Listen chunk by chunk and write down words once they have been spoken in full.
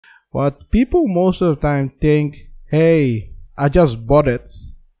But people most of the time think, hey, I just bought it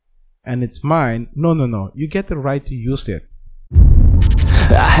and it's mine. No. You get the right to use it.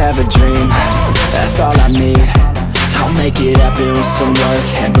 I have a dream, that's all I need. I'll make it happen with some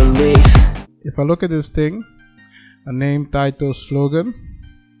work and belief. If I look at this thing, a name, title, slogan,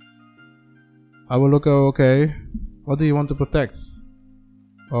 I will look at, okay, what do you want to protect?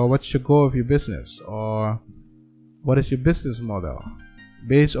 Or what's your goal of your business? Or what is your business model?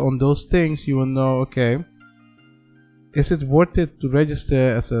 Based on those things, you will know, okay, is it worth it to register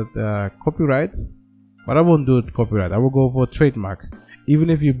as a copyright? But I won't do it copyright. I will go for a trademark. Even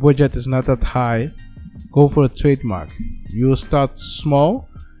if your budget is not that high, go for a trademark. You start small,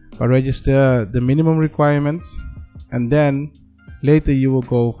 but register the minimum requirements, and then later you will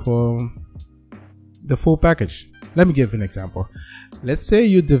go for the full package. Let me give you an example. Let's say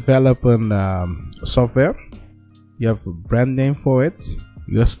you develop a software. You have a brand name for it.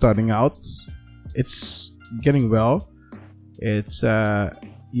 You're starting out. It's getting well. It's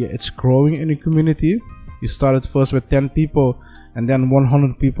growing in the community. You started first with 10 people and then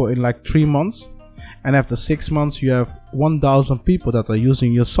 100 people in like 3 months. And after 6 months, you have 1,000 people that are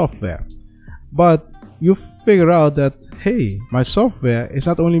using your software. But you figure out that, hey, my software is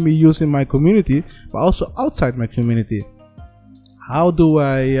not only me using my community, but also outside my community. How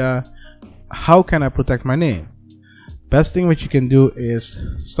can I protect my name? Best thing what you can do is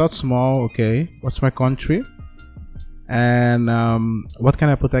start small. Okay, what's my country? And what can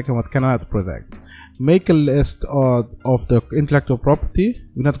I protect and what cannot protect? Make a list of the intellectual property.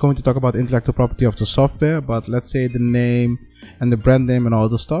 We're not going to talk about intellectual property of the software, but let's say the name and the brand name and all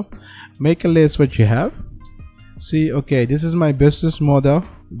the stuff. Make a list what you have. See, okay, this is my business model.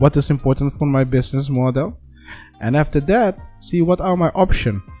 What is important for my business model? And after that, see what are my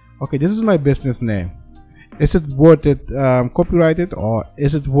options. Okay, this is my business name. Is it worth it copyrighted, or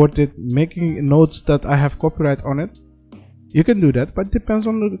is it worth it making notes that I have copyright on it? You can do that, but it depends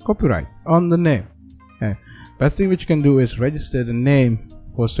on the copyright, on the name. Okay. Best thing which you can do is register the name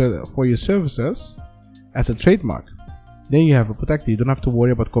for your services as a trademark. Then you have a protector. You don't have to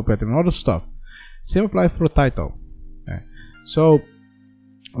worry about copyright and other stuff. Same applies for a title. Okay. So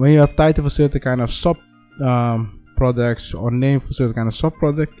when you have title for certain kind of sub products or name for certain kind of sub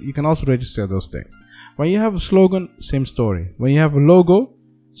product, you can also register those things. When you have a slogan, same story. When you have a logo,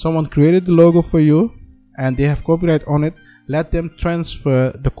 someone created the logo for you and they have copyright on it, let them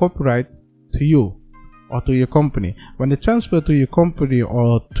transfer the copyright to you or to your company. When they transfer to your company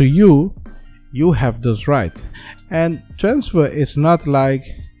or to you, you have those rights. And transfer is not like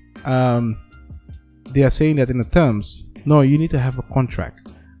they are saying that in the terms. No, you need to have a contract.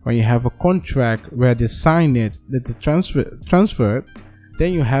 When you have a contract where they sign it, that they transfer it,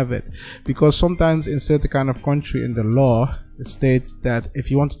 then you have it. Because sometimes in certain kind of country in the law, it states that if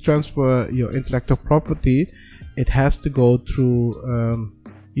you want to transfer your intellectual property, it has to go through,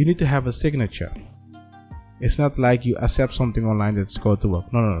 you need to have a signature. It's not like you accept something online that's going to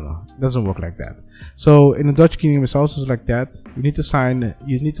work. No. It doesn't work like that. So in the Dutch Kingdom, it's also like that. You need to sign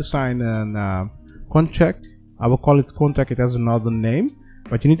a contract. I will call it contract. It has another name.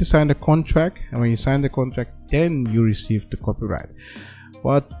 But you need to sign the contract, and when you sign the contract, then you receive the copyright.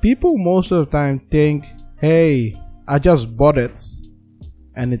 But people most of the time think, hey, I just bought it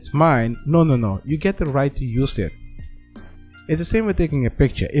and it's mine. No. You get the right to use it. It's the same with taking a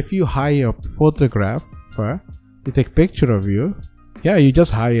picture. If you hire a photographer to take a picture of you, yeah, you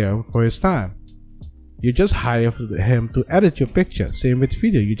just hire him for his time. You just hire him to edit your picture. Same with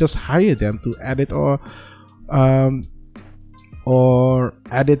video. You just hire them to edit or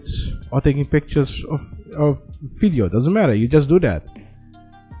edit or taking pictures of video. Doesn't matter. You just do that.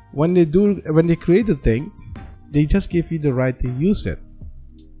 When they create the things, they just give you the right to use it.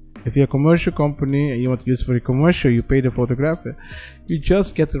 If you're a commercial company and you want to use it for a commercial, you pay the photographer. You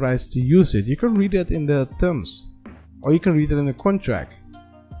just get the rights to use it. You can read it in the terms, or you can read it in the contract.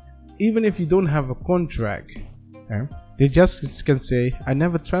 Even if you don't have a contract, they just can say, I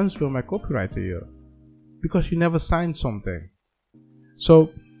never transfer my copyright to you, because you never signed something.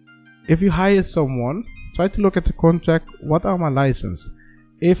 So if you hire someone, try to look at the contract. What are my license?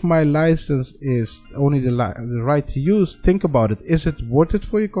 If my license is only the right to use, think about it. Is it worth it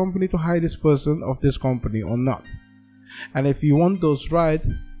for your company to hire this person of this company or not? And if you want those rights,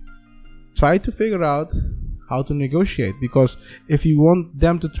 try to figure out how to negotiate. Because if you want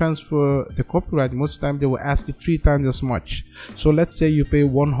them to transfer the copyright, most of the time they will ask you 3 times as much. So let's say you pay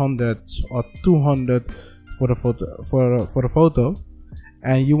 100 or 200 for the photo,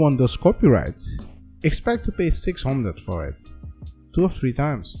 and you want those copyrights. Expect to pay 600 for it. 2 or 3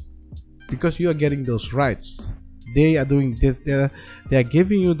 times, because you are getting those rights. They are doing this. They are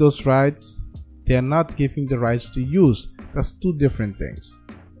giving you those rights. They are not giving the rights to use. That's two different things.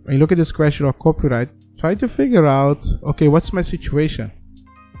 When you look at this question of copyright, try to figure out, okay, what's my situation?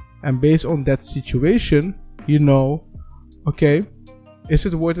 And based on that situation, you know, okay, is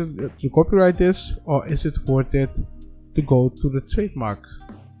it worth it to copyright this, or is it worth it to go to the trademark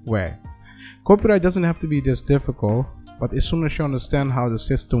way? Copyright doesn't have to be this difficult, but as soon as you understand how the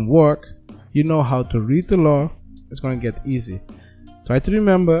system works, you know how to read the law, it's going to get easy. Try to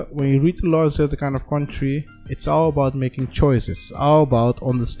remember, when you read the law in a certain kind of country, it's all about making choices. It's all about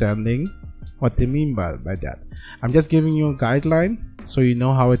understanding what they mean by that. I'm just giving you a guideline so you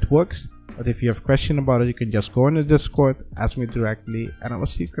know how it works. But if you have questions about it, you can just go in the Discord, ask me directly, and I will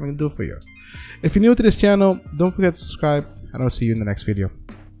see what I can do for you. If you're new to this channel, don't forget to subscribe, and I'll see you in the next video.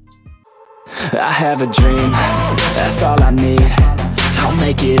 I have a dream, that's all I need. I'll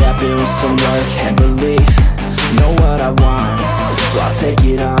make it happen with some work and belief. Know what I want, so I'll take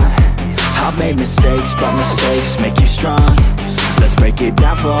it on. I've made mistakes, but mistakes make you strong. Let's break it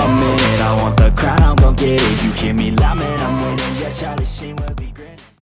down for a minute. I want the crown, I'm gon' get it. You hear me loud, man, I'm winning. Yeah, Charlie Sheen will be